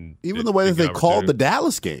they didn't. Even the way that they called the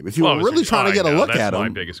Dallas game. If you were really trying to get a look at him, that's my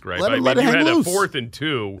biggest gripe. Let you him had loose. a 4th and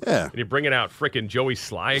 2, and you're bringing out frickin' Joey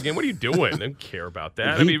Sly again. What are you doing? I don't care about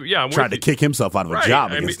that. I'm tried to kick himself out of a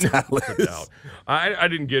job against Dallas. I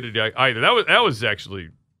didn't get it either. That was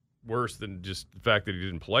actually worse than just the fact that he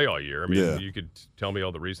didn't play all year. I mean, you could tell me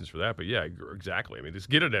all the reasons for that, but exactly. I mean, just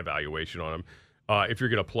get an evaluation on him if you're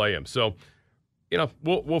going to play him. So,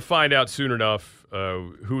 we'll find out soon enough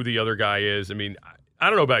who the other guy is. I mean, I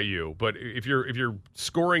don't know about you, but if you're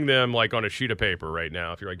scoring them like on a sheet of paper right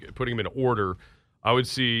now, if you're like putting them in order, I would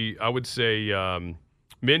say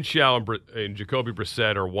Minshew and Jacoby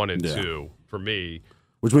Brissett are 1 and 2 for me.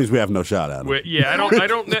 Which means we have no shot at him. I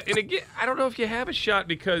don't. And again, I don't know if you have a shot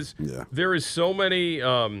because there is so many.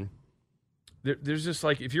 There's just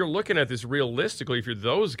like if you're looking at this realistically, if you're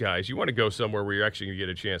those guys, you want to go somewhere where you're actually going to get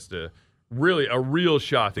a chance to a real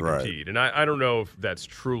shot to compete. And I don't know if that's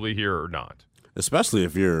truly here or not. Especially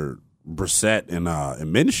if you're Brissett and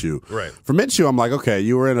Minshew. Right. For Minshew, I'm like, okay,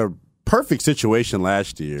 you were in a perfect situation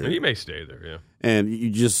last year. And he may stay there. Yeah. And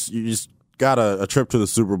you just got a trip to the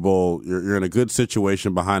Super Bowl. You're in a good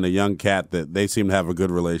situation behind a young cat that they seem to have a good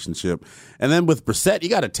relationship. And then with Brissett, you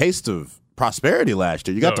got a taste of prosperity last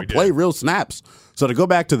year. You got to play real snaps. So to go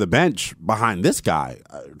back to the bench behind this guy,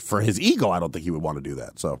 for his ego, I don't think he would want to do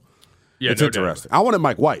that. So it's interesting. I wanted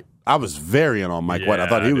Mike White. I was very in on Mike White. I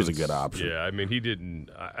thought he was a good option. Yeah, I mean, he didn't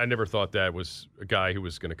 – I never thought that was a guy who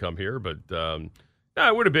was going to come here. But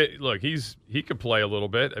it would have been – look, he could play a little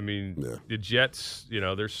bit. I mean, the Jets,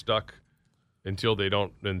 they're stuck – until they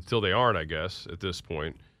aren't, I guess, at this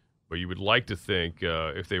point. But you would like to think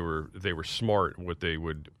if they were smart, what they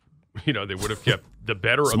would, they would have kept the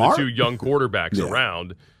better of the two young quarterbacks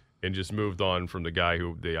around and just moved on from the guy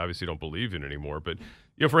who they obviously don't believe in anymore. But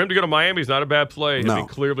for him to go to Miami is not a bad play. No. I mean,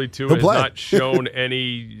 clearly too has not shown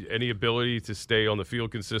any ability to stay on the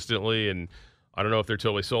field consistently, and I don't know if they're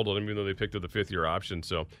totally sold on him, even though they picked up the 5th-year option.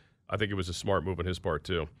 So I think it was a smart move on his part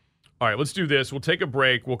too. All right, let's do this. We'll take a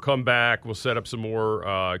break. We'll come back. We'll set up some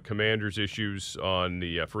more Commanders issues on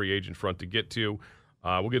the free agent front to get to.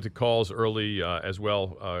 We'll get to calls early as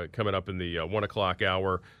well coming up in the 1 o'clock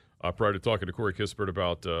hour prior to talking to Corey Kispert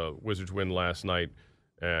about Wizards win last night.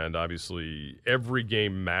 And obviously every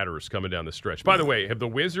game matters coming down the stretch. By the way, have the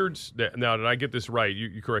Wizards – now, did I get this right?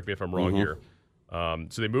 You correct me if I'm wrong here.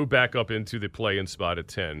 So they moved back up into the play-in spot at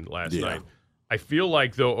 10 last night. I feel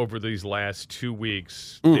like, though, over these last 2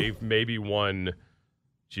 weeks, they've maybe won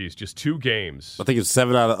Jeez, just 2 games. I think it's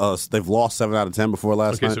 7 out of they've lost 7 out of 10 before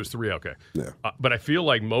last night. Okay, so it's 3. Okay, yeah. But I feel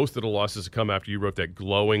like most of the losses have come after you wrote that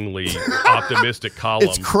glowingly optimistic column.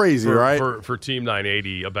 It's crazy, right? For Team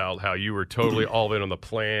 980 about how you were totally all in on the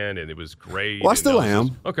plan and it was great. Well, I still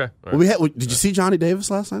am. Okay. Right. Well, did you see Johnny Davis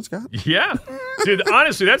last night, Scott? Yeah, dude.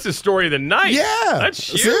 Honestly, that's the story of the night. Yeah, that's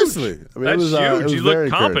huge. Seriously, I mean, that's huge. It was you very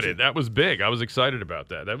looked competent. encouraging. That was big. I was excited about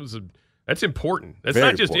that. That's important. That's Very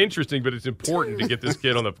not just important. interesting, but it's important to get this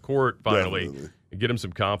kid on the court finally Definitely. and get him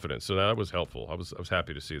some confidence. So that was helpful. I was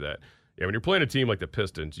happy to see that. Yeah, when you're playing a team like the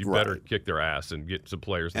Pistons, you better kick their ass and get some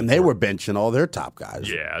players. And they were benching all their top guys.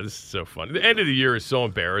 Yeah, this is so fun. The end of the year is so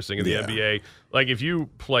embarrassing in the NBA. Like if you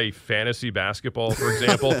play fantasy basketball, for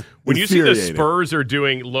example, when you see the Spurs are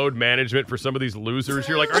doing load management for some of these losers,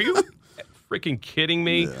 you're like, are you freaking kidding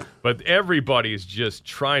me? Yeah. But everybody is just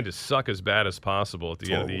trying to suck as bad as possible at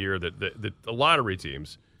the end of the year. The lottery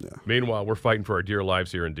teams. Yeah. Meanwhile, we're fighting for our dear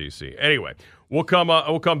lives here in D.C. Anyway, we'll come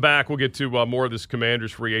back. We'll get to more of this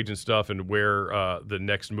Commanders free agent stuff and where the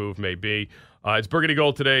next move may be. It's Burgundy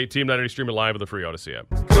Gold today. Team 980 streaming live on the free Odyssey app.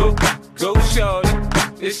 Go, shorty.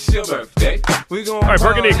 It's your birthday. All right,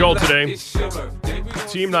 Burgundy Gold today.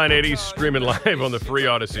 Team 980 streaming live on the free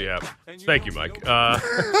Odyssey app. Thank you, Mike.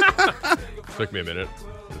 Took me a minute.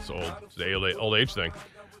 It's the old age thing.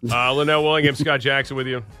 Linnell Willingham, Scott Jackson with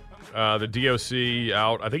you. The DOC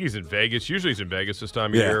out. I think he's in Vegas. Usually he's in Vegas this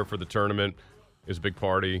time of year for the tournament. It's a big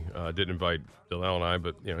party. Didn't invite Dillell and I,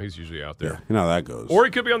 but he's usually out there. Yeah, you know how that goes. Or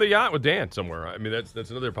he could be on the yacht with Dan somewhere. I mean, that's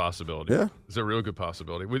another possibility. Yeah. It's a real good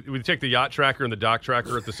possibility. We take the yacht tracker and the dock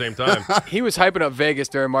tracker at the same time. He was hyping up Vegas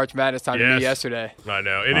during March Madness time to me yesterday. I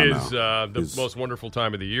know. It is the most wonderful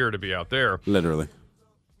time of the year to be out there. Literally.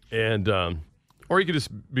 And or you could just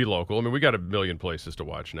be local. I mean, we got a million places to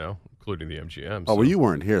watch now, including the MGM. Oh, well, you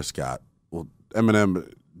weren't here, Scott. Well,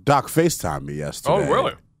 Doc FaceTimed me yesterday. Oh,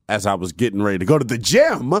 really? As I was getting ready to go to the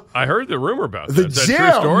gym. I heard the rumor about that. The Is that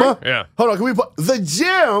gym. true story? Yeah. Hold on. Can we put the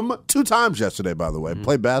gym 2 times yesterday, by the way.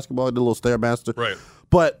 Played basketball. I did a little Stairmaster. Right.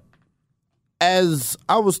 But as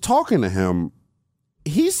I was talking to him,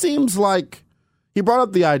 he seems like he brought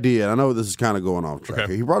up the idea. And I know this is kind of going off track.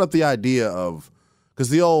 Okay. He brought up the idea of, because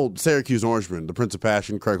the old Syracuse Orangeman, the Prince of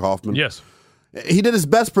Passion, Craig Hoffman. Yes. He did his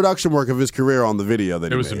best production work of his career on the video that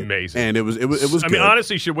he made. It was amazing. And it was I mean,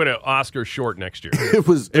 honestly, he should win an Oscar short next year. It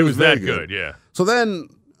was that good. Yeah. So then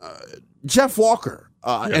Jeff Walker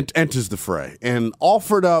enters the fray and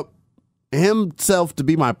offered up himself to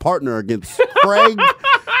be my partner against Craig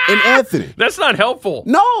and Anthony. That's not helpful.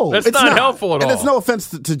 No, that's not helpful at all. And it's no offense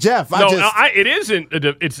to Jeff. It isn't.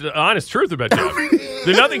 It's the honest truth about Jeff.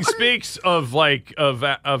 Nothing speaks of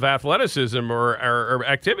athleticism or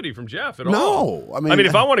activity from Jeff at all. No, I mean,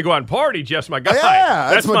 if I want to go out and party, Jeff's my guy.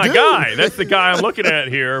 Yeah, that's my guy. That's the guy I'm looking at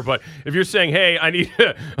here. But if you're saying, hey, I need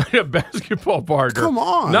a basketball partner, come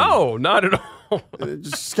on, no, not at all. It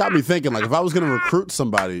just got me thinking, like, if I was going to recruit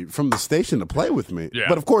somebody from the station to play with me,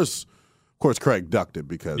 but of course, Craig ducked it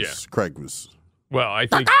because Craig was. Well, I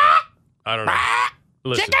think I don't know.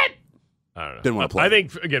 Listen, chicken. I don't know. Didn't want to play. I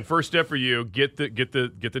think again, first step for you: get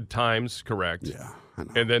the times correct. Yeah, I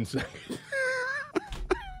know. And then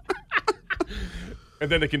and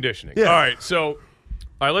then the conditioning. Yeah. All right, so all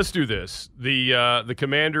right, let's do this. The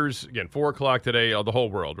Commanders again, 4:00 today. The whole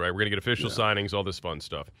world, right? We're gonna get official signings, all this fun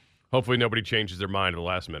stuff. Hopefully, nobody changes their mind at the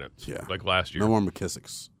last minute. Yeah, like last year. No more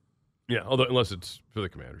McKissics. Yeah, although unless it's for the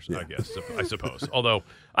Commanders, I guess. I suppose. Although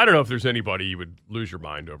I don't know if there's anybody you would lose your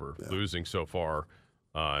mind over losing so far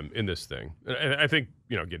in this thing. And I think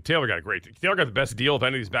again, Taylor got Taylor got the best deal of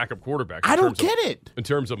any of these backup quarterbacks. I don't get it in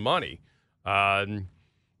terms of money.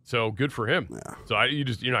 So good for him. Yeah. So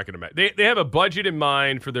you're not going to. They have a budget in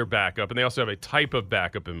mind for their backup, and they also have a type of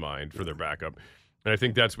backup in mind for their backup. And I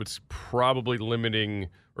think that's what's probably limiting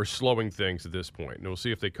or slowing things at this point. And we'll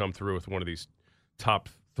see if they come through with one of these top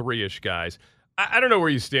 3-ish guys. I don't know where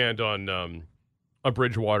you stand on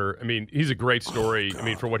Bridgewater. I mean, he's a great story. I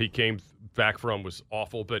mean, for what he came back from was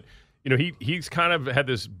awful, but he's kind of had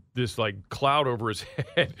this like cloud over his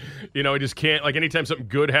head. He just can't, like, anytime something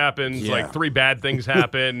good happens, like 3 bad things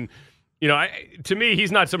happen. To me,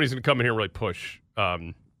 he's not somebody who's going to come in here and really push.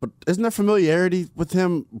 But isn't there familiarity with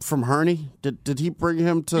him from Herney? Did he bring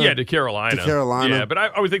him to Carolina? To Carolina. Yeah, but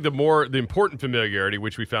I would think the important familiarity,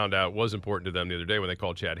 which we found out was important to them the other day when they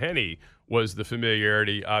called Chad Henne, was the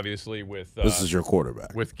familiarity, obviously, with this is your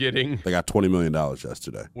quarterback. With getting they got $20 million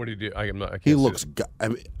yesterday. What did he do? I can't he looks. I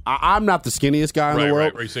mean, I'm not the skinniest guy in the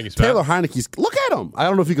world. Right. Are you saying he's fat? Taylor Heineke's. Look at him. I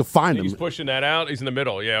don't know if you can find him. He's pushing that out. He's in the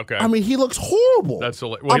middle. Yeah. Okay. I mean, he looks horrible. That's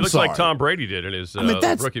hilarious. Well, he looks like Tom Brady did in his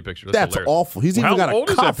rookie picture. That's awful. He's even got a cuff. How old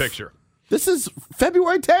is that picture? This is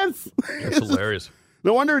February 10th. That's hilarious.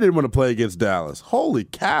 No wonder he didn't want to play against Dallas. Holy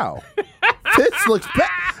cow. Fitz looks bad.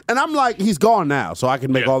 And I'm like, he's gone now, so I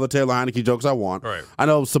can make all the Taylor Heineke jokes I want. Right. I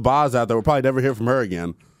know Sabah's out there. We'll probably never hear from her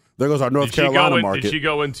again. There goes our North Carolina market. Did she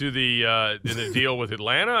go into the deal with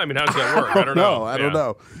Atlanta? I mean, how does that work? I don't know. I don't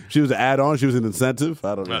know. She was an add-on. She was an incentive.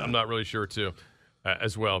 I don't know. I'm not really sure, too,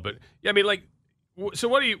 as well. But, yeah, I mean, like, so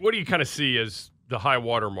what do you kind of see as the high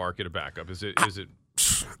water mark at a backup?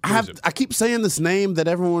 I keep saying this name that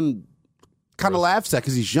everyone kind of laughs at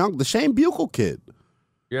because he's young. The Shane Buechel kid.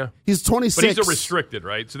 Yeah. He's 26. But he's a restricted,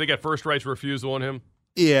 right? So they got first rights refusal on him?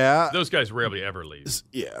 Yeah. Those guys rarely ever leave.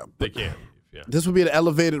 Yeah. They can't. Yeah. This would be an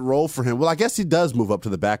elevated role for him. Well, I guess he does move up to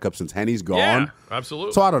the backup since Henny's gone. Yeah,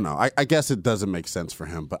 absolutely. So I don't know. I guess it doesn't make sense for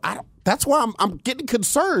him. But that's why I'm getting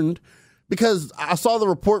concerned because I saw the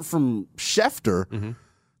report from Schefter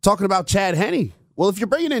talking about Chad Henne. Well, if you're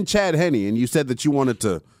bringing in Chad Henne and you said that you wanted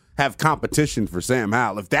to have competition for Sam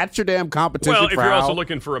Howell, if that's your damn competition for for Howell. Well, if you're also Howell,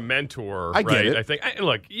 looking for a mentor, I get it. I think,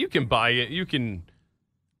 look, you can buy it. You can.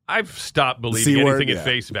 I've stopped believing anything at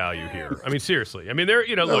face value here. I mean, seriously. I mean, there's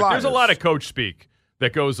a lot of coach speak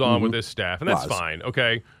that goes on with this staff, and that's fine.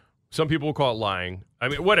 Okay, some people will call it lying. I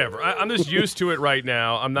mean, whatever. I'm just used to it right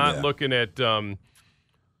now. I'm not looking at.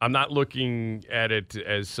 I'm not looking at it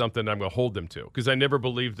as something I'm going to hold them to because I never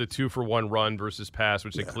believed the 2-for-1 run versus pass,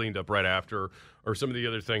 which they cleaned up right after, or some of the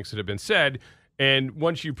other things that have been said. And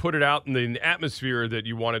once you put it out in the atmosphere that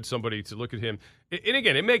you wanted somebody to look at him, and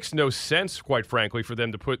again, it makes no sense, quite frankly, for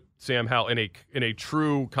them to put Sam Howell in a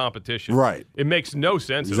true competition. Right. It makes no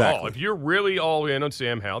sense at all. If you're really all in on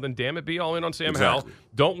Sam Howell, then damn it, be all in on Sam Howell.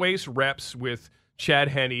 Don't waste reps with Chad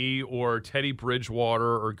Henne or Teddy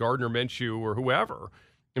Bridgewater or Gardner Minshew or whoever.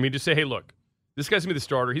 I mean, just say, hey, look, this guy's going to be the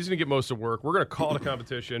starter. He's going to get most of the work. We're going to call it a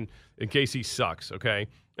competition in case he sucks, okay?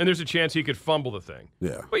 And there's a chance he could fumble the thing.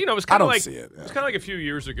 Yeah. But, it's kind of like see it. Yeah. It's kind of like a few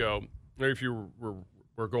years ago, or if you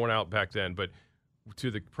were going out back then, but to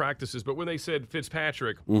the practices. But when they said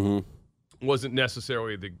Fitzpatrick wasn't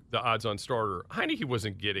necessarily the odds-on starter, Heineke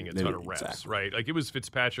wasn't getting a ton of reps, right? Like, it was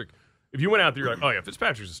Fitzpatrick. If you went out there, you're like, oh, yeah,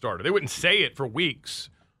 Fitzpatrick's a starter. They wouldn't say it for weeks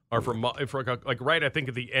or for right, I think,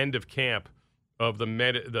 at the end of camp of the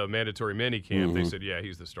mandatory mini camp, they said, yeah,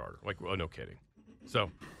 he's the starter. Like, well, no kidding. So,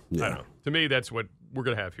 I don't know. To me, that's what we're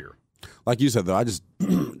going to have here. Like you said, though,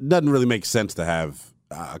 doesn't really make sense to have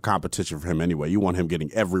a competition for him anyway. You want him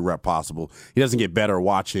getting every rep possible. He doesn't get better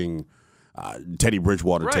watching Teddy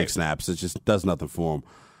Bridgewater take snaps. It just does nothing for him.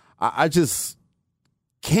 I just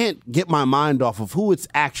can't get my mind off of who it's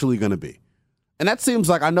actually going to be. And that seems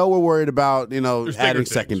like, I know we're worried about, adding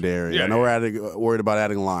secondary. Yeah, I know we're worried about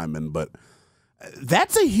adding linemen, but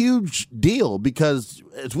that's a huge deal because,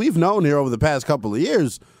 as we've known here over the past couple of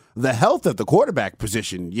years, the health at the quarterback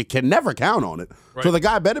position, you can never count on it. Right. So the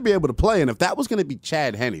guy better be able to play. And if that was going to be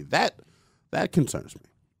Chad Henne, that concerns me.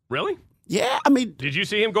 Really? Yeah, I mean, did you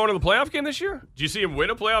see him going to the playoff game this year? Did you see him win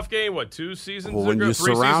a playoff game? 2 seasons ago? When you're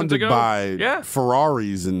 3 surrounded seasons ago? by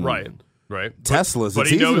Ferraris and right. Teslas, but it's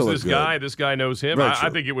he easy knows to look this good. guy. This guy knows him. Very I true.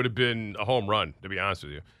 think it would have been a home run, to be honest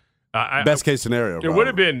with you. Best case scenario. It would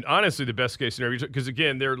have been, honestly, the best case scenario because,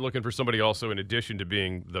 again, they're looking for somebody also in addition to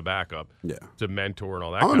being the backup to mentor and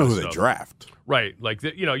all that I don't kind know of who stuff. they draft. Right. Like,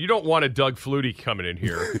 you don't want a Doug Flutie coming in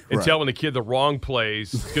here and Right. telling the kid the wrong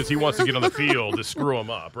plays because he wants to get on the field to screw him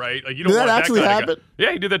up, right? Like, you Did don't that want actually that kind of happen? guy.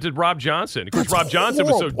 Yeah, he did that to Rob Johnson. Of course, Rob Johnson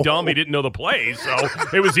was so horrible. dumb he didn't know the plays, so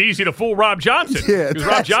it was easy to fool Rob Johnson. Yeah, because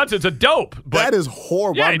Rob Johnson's a dope. But that is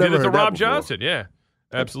horrible. yeah, I've he did never it to heard that Rob before. Johnson. Yeah,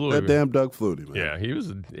 absolutely. That damn Doug Flutie, man. Yeah, he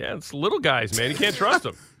was. It's little guys, man. You can't trust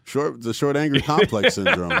them. The short angry complex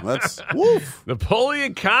syndrome. That's woof.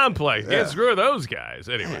 Napoleon complex. Yeah. Can't screw those guys.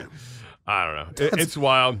 Anyway, I don't know. It's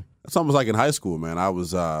wild. It's almost like in high school, man. I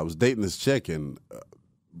was dating this chick, and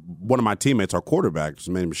one of my teammates, our quarterback, his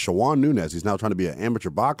name is Shawan Nunez. He's now trying to be an amateur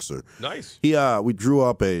boxer. Nice. We drew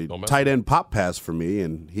up a tight end pop pass for me,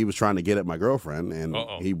 and he was trying to get at my girlfriend, and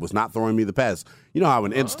he was not throwing me the pass. You know how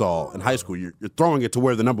an install in high school, you're throwing it to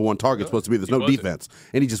where the number one target's supposed to be. There's no defense,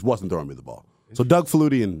 and he just wasn't throwing me the ball. So Doug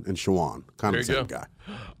Flutie and Shawan, kind of the same guy.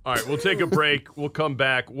 All right, we'll take a break. We'll come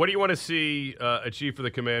back. What do you want to see achieve for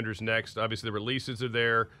the Commanders next? Obviously, the releases are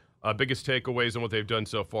there. Biggest takeaways on what they've done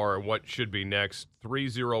so far and what should be next.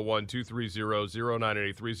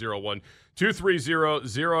 301-230-0980.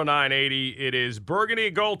 301-230-0980. It is Burgundy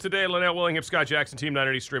and Gold today. Lynette Willingham, Scott Jackson, Team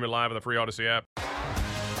 980, streaming live on the free Odyssey app.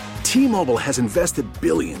 T-Mobile has invested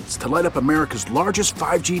billions to light up America's largest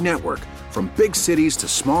 5G network, from big cities to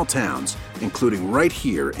small towns, including right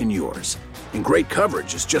here in yours. And great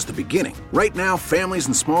coverage is just the beginning. Right now, families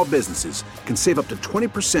and small businesses can save up to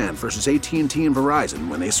 20% versus AT&T and Verizon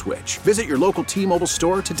when they switch. Visit your local T-Mobile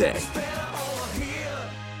store today.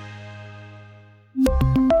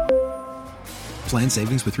 Plan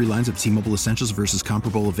savings with 3 lines of T-Mobile Essentials versus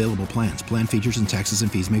comparable available plans. Plan features and taxes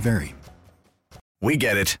and fees may vary. We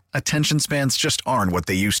get it. Attention spans just aren't what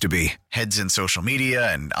they used to be. Heads in social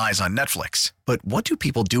media and eyes on Netflix. But what do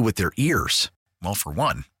people do with their ears? Well, for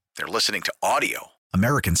one, they're listening to audio.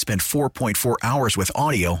 Americans spend 4.4 hours with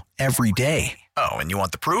audio every day. Oh, and you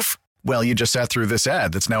want the proof? Well, you just sat through this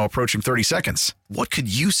ad that's now approaching 30 seconds. What could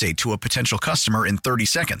you say to a potential customer in 30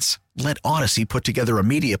 seconds? Let Odyssey put together a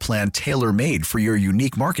media plan tailor-made for your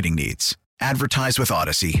unique marketing needs. Advertise with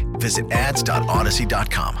Odyssey. Visit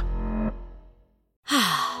ads.odyssey.com.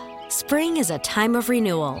 Spring is a time of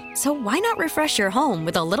renewal, so why not refresh your home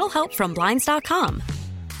with a little help from Blinds.com?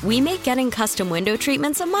 We make getting custom window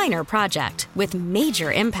treatments a minor project with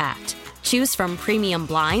major impact. Choose from premium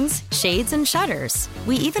blinds, shades, and shutters.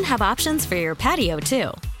 We even have options for your patio,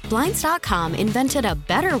 too. Blinds.com invented a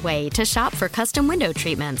better way to shop for custom window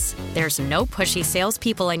treatments. There's no pushy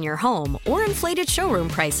salespeople in your home or inflated showroom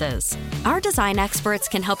prices. Our design experts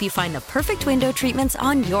can help you find the perfect window treatments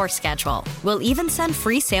on your schedule. We'll even send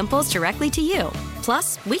free samples directly to you.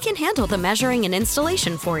 Plus, we can handle the measuring and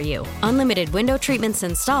installation for you. Unlimited window treatments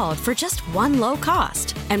installed for just one low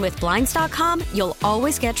cost. And with Blinds.com, you'll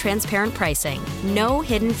always get transparent pricing. No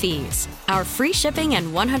hidden fees. Our free shipping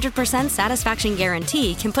and 100% satisfaction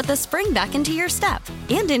guarantee can put the spring back into your step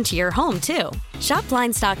and into your home, too. Shop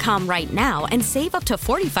Blinds.com right now and save up to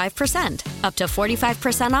 45%. Up to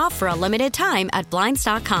 45% off for a limited time at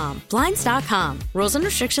Blinds.com. Blinds.com. Rules and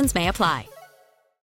restrictions may apply.